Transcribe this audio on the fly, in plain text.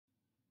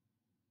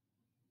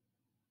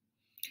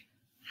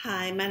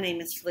Hi, my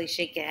name is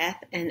Felicia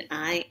Gath, and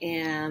I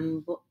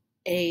am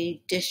a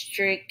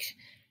district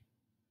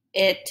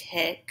ed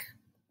tech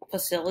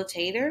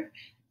facilitator.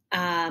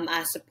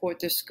 I support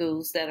the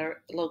schools that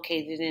are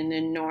located in the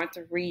north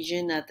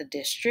region of the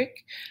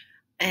district.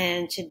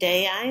 And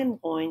today I am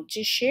going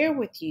to share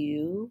with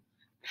you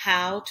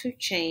how to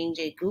change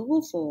a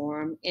Google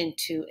form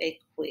into a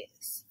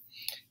quiz.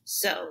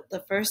 So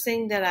the first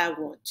thing that I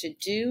want to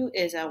do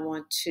is I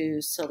want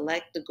to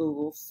select the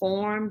Google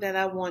form that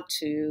I want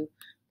to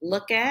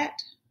look at.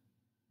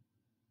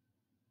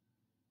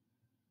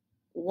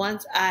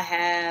 Once I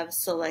have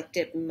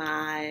selected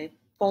my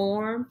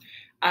form,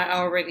 I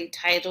already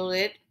titled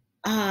it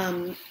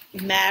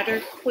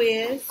Matter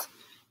Quiz.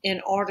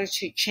 In order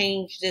to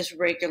change this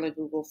regular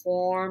Google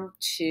form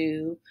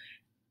to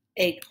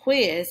a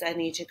quiz, I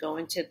need to go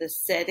into the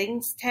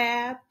Settings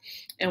tab,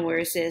 and where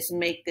it says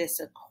Make This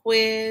a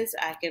Quiz,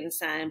 I can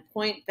assign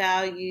point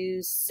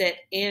values, set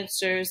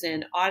answers,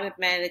 and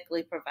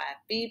automatically provide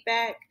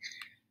feedback.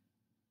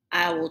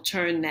 I will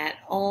turn that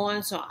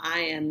on, so I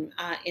am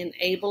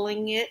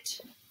enabling it.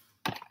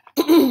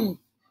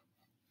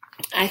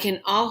 I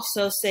can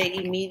also say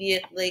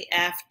immediately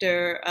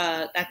after,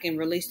 I can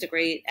release the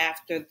grade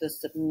after the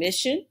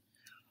submission,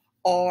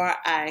 or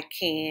I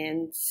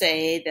can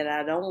say that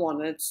I don't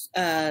want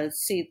to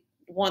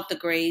want the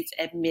grades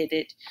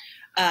admitted.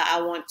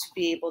 I want to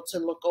be able to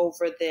look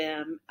over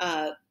them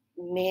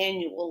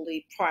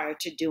manually prior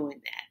to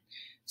doing that.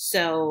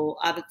 So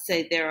I would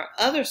say there are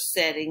other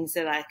settings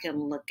that I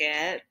can look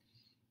at,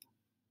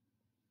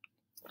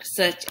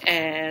 such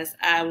as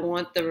I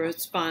want the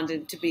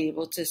respondent to be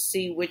able to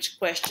see which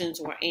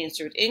questions were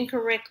answered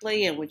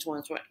incorrectly and which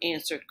ones were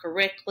answered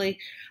correctly.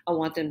 I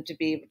want them to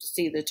be able to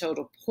see the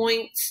total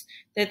points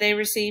that they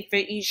received for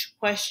each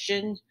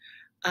question.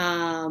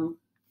 Right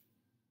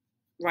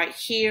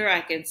here,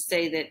 I can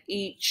say that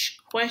each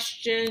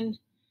question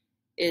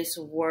is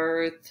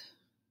worth,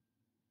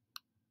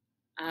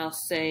 I'll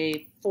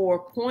say,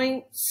 4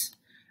 points.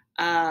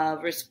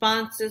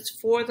 Responses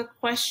for the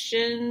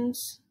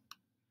questions,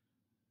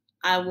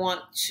 I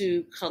want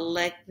to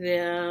collect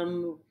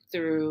them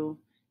through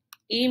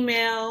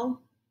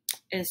email,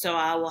 and so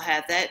I will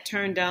have that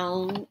turned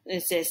on.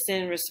 It says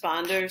send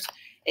responders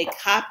a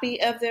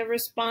copy of their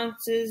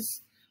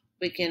responses.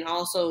 We can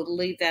also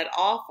leave that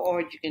off,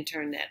 or you can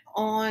turn that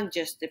on,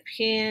 just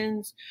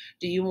depends.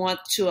 Do you want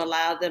to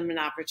allow them an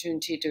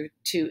opportunity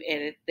to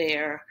edit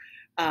their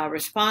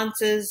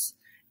responses?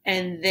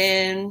 And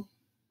then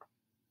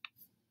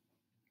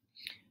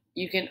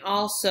you can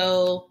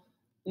also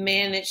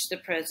manage the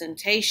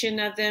presentation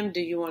of them. Do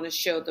you want to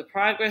show the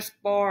progress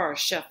bar or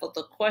shuffle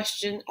the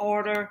question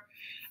order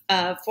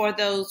for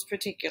those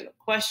particular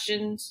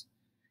questions?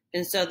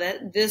 And so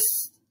that this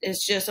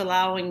is just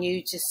allowing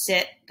you to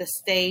set the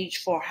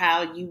stage for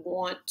how you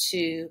want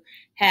to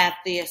have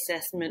the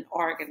assessment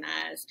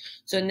organized.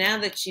 So now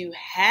that you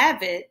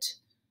have it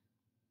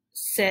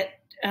set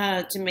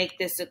to make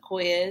this a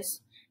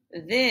quiz,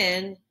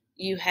 then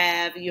you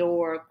have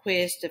your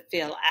quiz to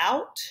fill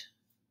out.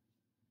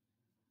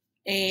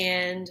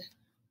 And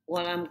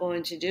what I'm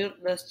going to do,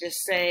 let's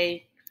just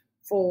say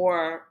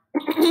for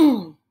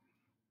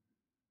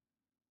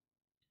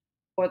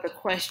for the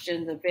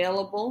questions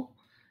available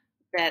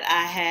that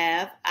I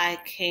have, I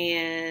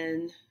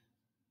can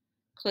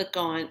click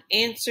on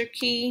answer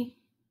key,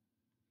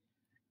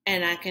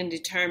 and I can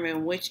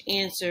determine which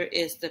answer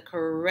is the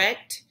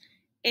correct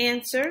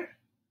answer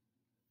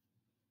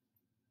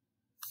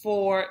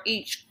for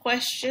each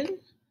question,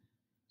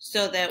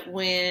 so that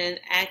when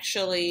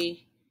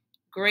actually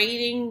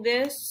grading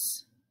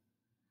this,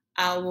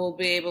 I will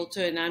be able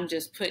to, and I'm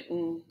just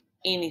putting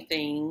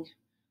anything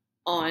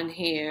on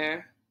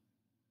here.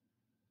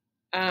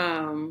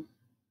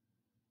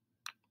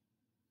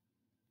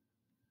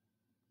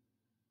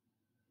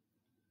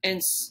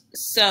 And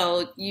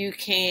so you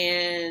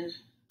can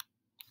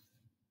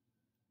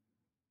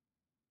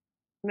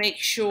make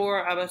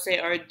sure, I would say,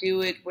 or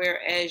do it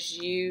whereas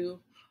you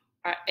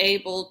are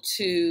able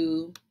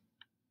to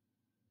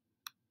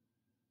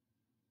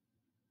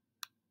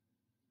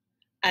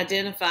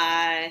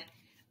identify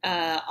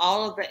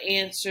all of the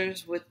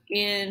answers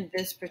within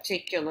this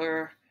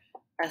particular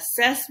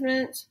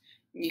assessment.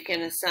 You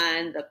can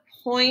assign the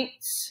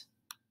points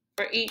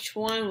for each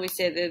one. We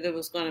said that there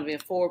was going to be a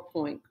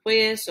 4-point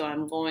quiz, so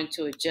I'm going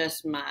to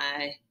adjust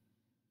my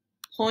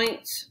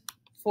points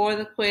for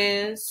the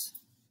quiz.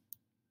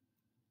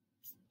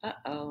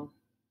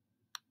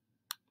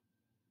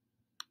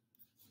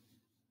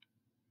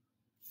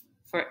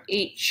 For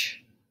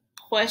each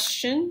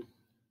question.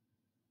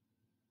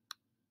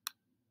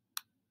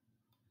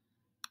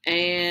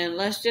 And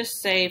let's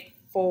just say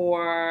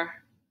for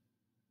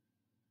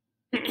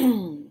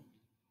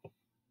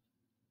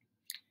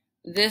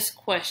this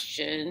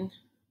question,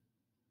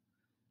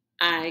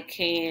 I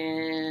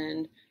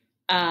can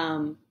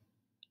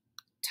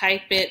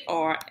type it,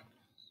 or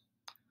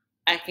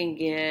I can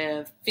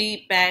give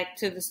feedback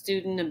to the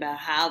student about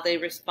how they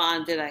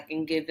responded. I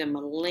can give them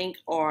a link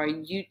or a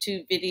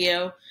YouTube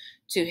video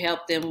to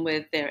help them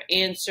with their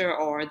answer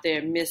or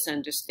their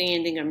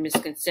misunderstanding or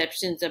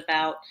misconceptions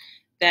about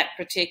that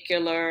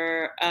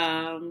particular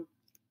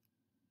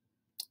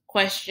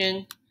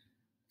question.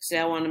 So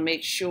I want to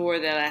make sure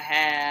that I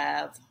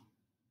have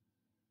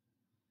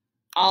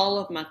all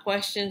of my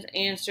questions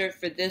answered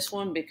for this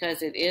one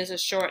because it is a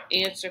short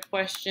answer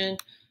question.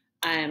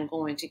 I am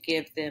going to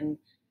give them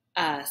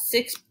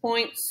 6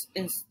 points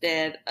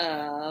instead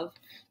of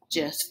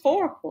just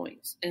 4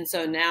 points. And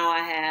so now I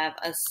have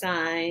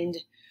assigned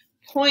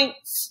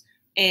points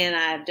and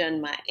I've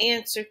done my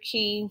answer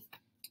key.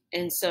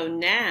 And so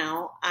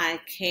now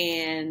I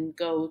can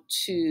go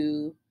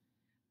to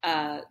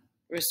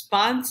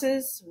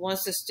responses.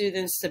 Once the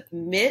students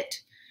submit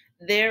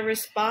their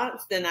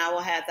response, then I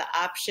will have the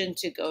option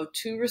to go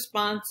to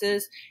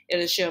responses.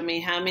 It'll show me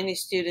how many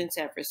students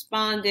have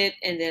responded,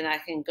 and then I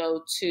can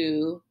go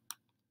to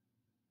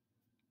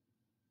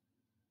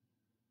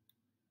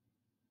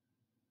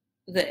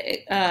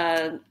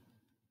the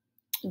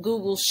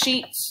Google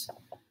Sheets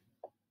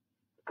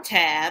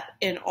tab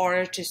in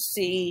order to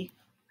see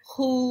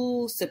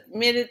who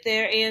submitted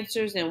their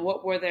answers and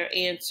what were their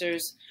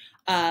answers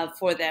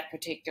for that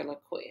particular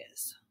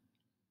quiz.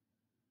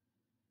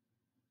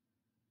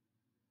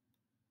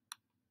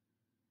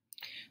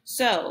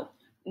 So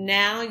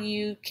now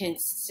you can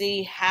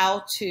see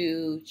how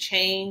to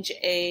change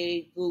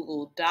a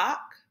Google Doc,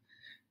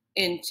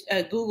 in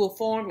a Google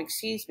form,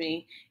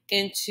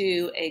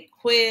 into a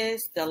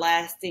quiz. The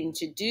last thing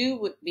to do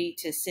would be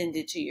to send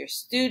it to your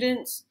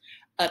students.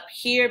 Up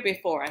here,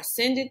 before I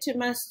send it to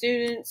my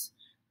students,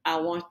 I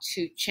want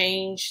to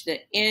change the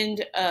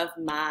end of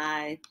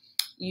my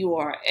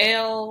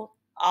URL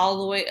all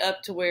the way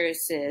up to where it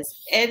says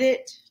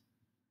edit.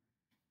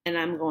 And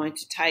I'm going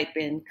to type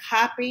in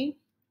copy.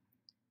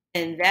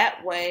 And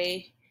that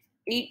way,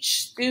 each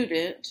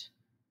student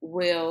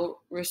will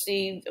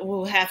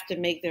have to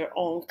make their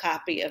own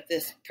copy of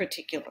this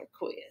particular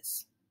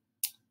quiz.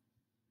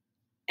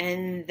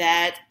 And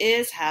that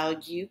is how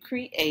you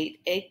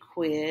create a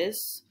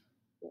quiz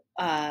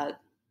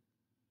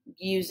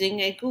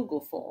using a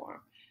Google form.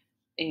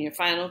 And your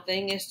final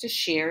thing is to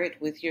share it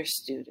with your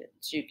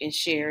students. You can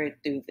share it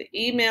through the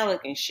email. You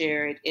can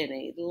share it in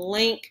a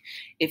link.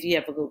 If you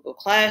have a Google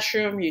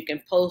Classroom, you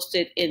can post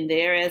it in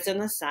there as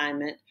an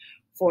assignment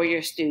for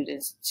your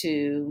students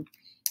to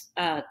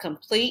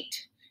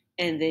complete,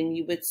 and then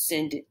you would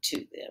send it to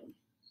them.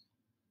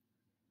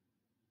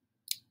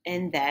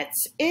 And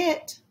that's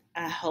it.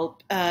 I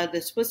hope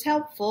this was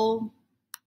helpful.